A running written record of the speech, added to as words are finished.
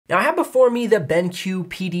Now I have before me the BenQ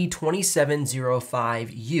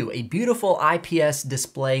PD2705U, a beautiful IPS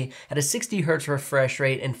display at a 60 Hz refresh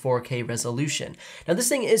rate and 4K resolution. Now this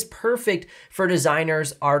thing is perfect for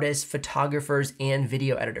designers, artists, photographers, and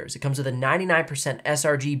video editors. It comes with a 99%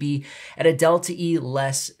 sRGB at a delta E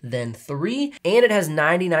less than 3, and it has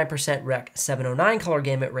 99% Rec. 709 color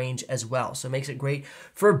gamut range as well. So it makes it great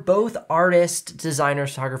for both artists,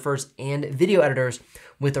 designers, photographers, and video editors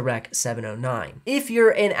with a Rec. 709. If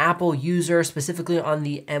you're an Apple user, specifically on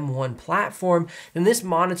the M1 platform, then this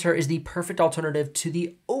monitor is the perfect alternative to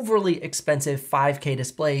the overly expensive 5K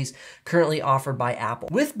displays currently offered by Apple.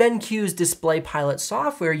 With BenQ's Display Pilot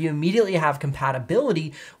software, you immediately have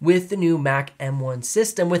compatibility with the new Mac M1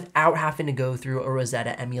 system without having to go through a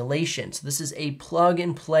Rosetta emulation. So this is a plug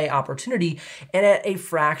and play opportunity and at a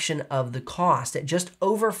fraction of the cost. At just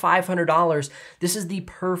over $500, this is the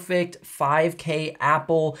perfect 5K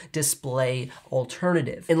Apple display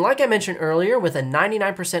alternative. And like I mentioned earlier, with a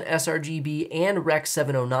 99% sRGB and Rec.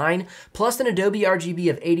 709, plus an Adobe RGB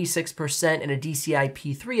of 86% and a DCI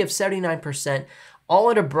P3 of 79%, all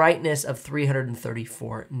at a brightness of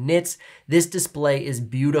 334 nits. This display is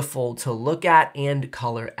beautiful to look at and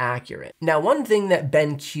color accurate. Now, one thing that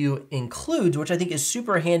BenQ includes, which I think is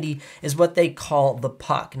super handy, is what they call the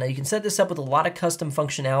puck. Now, you can set this up with a lot of custom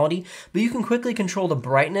functionality, but you can quickly control the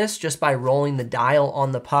brightness just by rolling the dial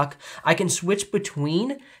on the puck. I can switch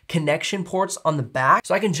between connection ports on the back.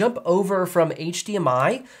 So I can jump over from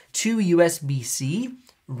HDMI to USB-C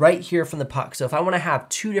right here from the puck. So if I want to have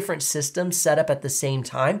two different systems set up at the same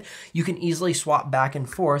time, you can easily swap back and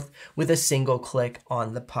forth with a single click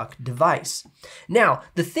on the puck device. Now,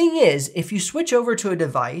 the thing is, if you switch over to a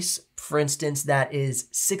device, for instance, that is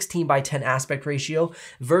 16:10 aspect ratio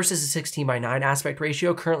versus a 16:9 aspect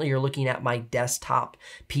ratio. Currently, you're looking at my desktop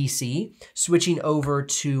PC. Switching over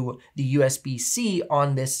to the USB-C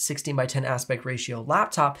on this 16:10 aspect ratio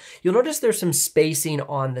laptop, you'll notice there's some spacing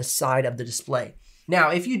on the side of the display. Now,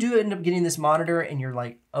 if you do end up getting this monitor and you're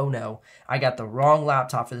like, oh no, I got the wrong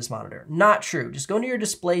laptop for this monitor. Not true. Just go into your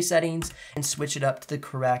display settings and switch it up to the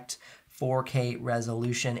correct 4K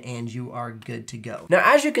resolution and you are good to go. Now,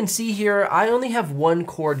 as you can see here, I only have one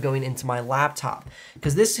cord going into my laptop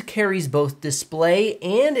because this carries both display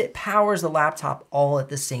and it powers the laptop all at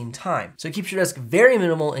the same time. So it keeps your desk very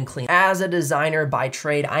minimal and clean. As a designer by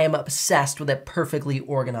trade, I am obsessed with a perfectly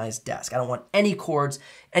organized desk. I don't want any cords,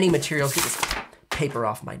 any materials. Get this paper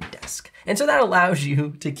off my desk. And so that allows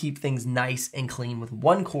you to keep things nice and clean with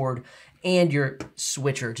one cord and your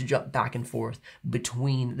switcher to jump back and forth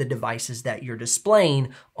between the devices that you're displaying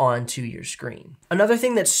onto your screen. Another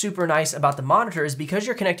thing that's super nice about the monitor is because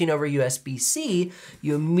you're connecting over USB-C,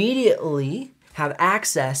 you immediately have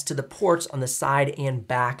access to the ports on the side and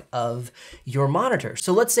back of your monitor.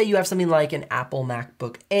 So let's say you have something like an Apple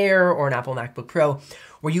MacBook Air or an Apple MacBook Pro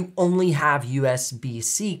where you only have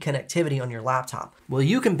USB-C connectivity on your laptop. Well,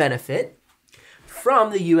 you can benefit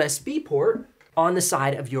from the USB port on the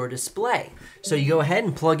side of your display. So you go ahead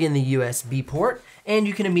and plug in the USB port and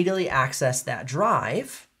you can immediately access that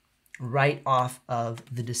drive right off of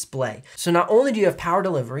the display. So not only do you have power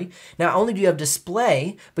delivery, not only do you have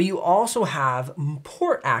display, but you also have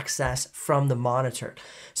port access from the monitor.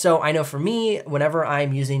 So I know for me, whenever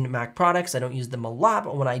I'm using Mac products, I don't use them a lot,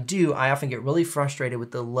 but when I do, I often get really frustrated with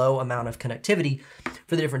the low amount of connectivity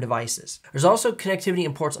for the different devices. There's also connectivity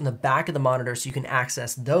and ports on the back of the monitor, so you can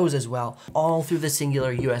access those as well, all through the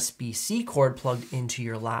singular USB-C cord plugged into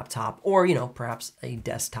your laptop or, perhaps a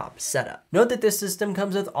desktop setup. Note that this system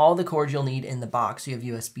comes with all the cords you'll need in the box. So you have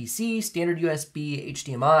USB-C, standard USB,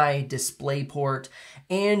 HDMI, DisplayPort,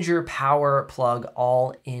 and your power plug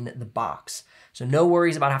all in the box. So no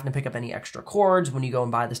worries about having to pick up any extra cords. When you go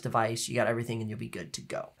and buy this device, you got everything and you'll be good to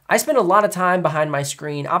go. I spend a lot of time behind my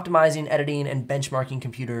screen optimizing, editing, and benchmarking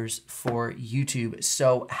computers for YouTube.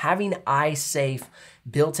 So having Eyesafe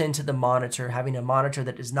built into the monitor, having a monitor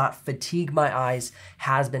that does not fatigue my eyes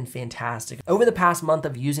has been fantastic. Over the past month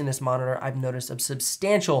of using this monitor, I've noticed a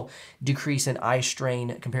substantial decrease in eye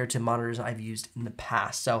strain compared to monitors I've used in the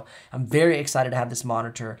past. So I'm very excited to have this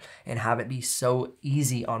monitor and have it be so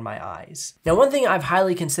easy on my eyes. Now, one thing I've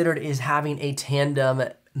highly considered is having a tandem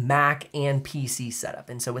Mac and PC setup.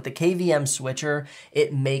 And so with the KVM switcher,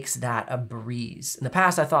 it makes that a breeze. In the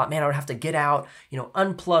past, I thought, man, I would have to get out,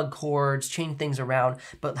 unplug cords, change things around.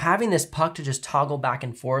 But having this puck to just toggle back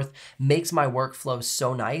and forth makes my workflow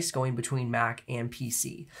so nice going between Mac and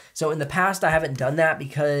PC. So in the past, I haven't done that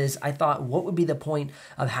because I thought, what would be the point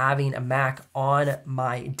of having a Mac on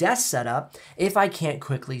my desk setup if I can't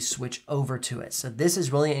quickly switch over to it? So this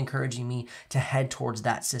is really encouraging me to head towards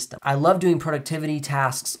that system. I love doing productivity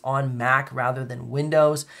tasks tasks on Mac rather than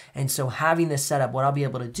Windows. And so having this set up, what I'll be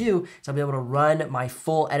able to do is I'll be able to run my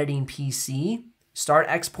full editing PC, start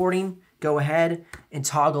exporting, go ahead and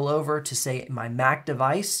toggle over to say my Mac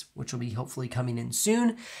device, which will be hopefully coming in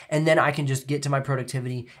soon. And then I can just get to my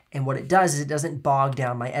productivity. And what it does is it doesn't bog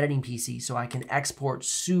down my editing PC, so I can export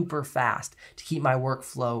super fast to keep my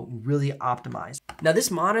workflow really optimized. Now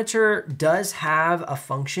this monitor does have a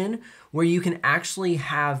function where you can actually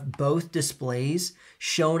have both displays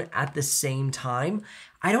shown at the same time.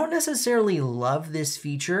 I don't necessarily love this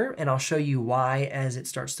feature, and I'll show you why as it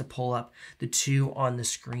starts to pull up the two on the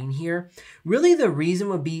screen here. Really the reason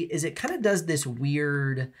would be is it kind of does this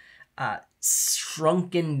weird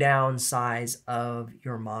shrunken down size of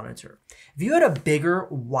your monitor. If you had a bigger,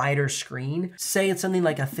 wider screen, say it's something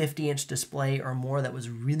like a 50-inch display or more that was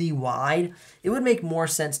really wide, it would make more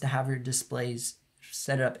sense to have your displays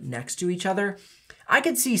set up next to each other. I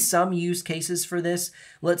could see some use cases for this.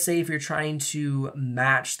 Let's say if you're trying to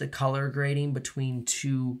match the color grading between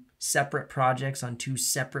two separate projects on two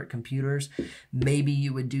separate computers, maybe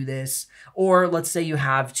you would do this. Or let's say you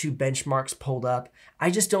have two benchmarks pulled up.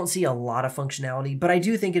 I just don't see a lot of functionality, but I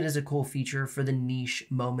do think it is a cool feature for the niche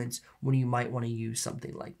moments when you might want to use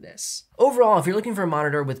something like this. Overall, if you're looking for a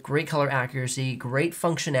monitor with great color accuracy, great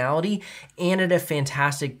functionality, and at a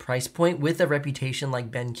fantastic price point with a reputation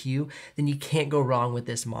like BenQ, then you can't go wrong with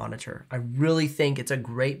this monitor. I really think it's a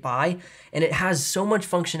great buy, and it has so much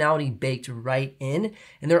functionality baked right in,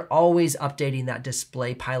 and they're always updating that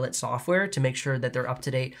display pilot software to make sure that they're up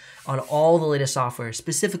to date on all the latest software.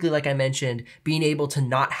 Specifically, like I mentioned, being able to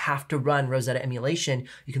not have to run Rosetta emulation,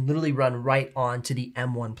 you can literally run right onto the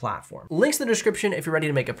M1 platform. Links in the description if you're ready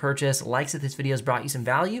to make a purchase, likes if this video has brought you some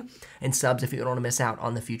value, and subs if you don't want to miss out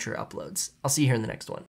on the future uploads. I'll see you here in the next one.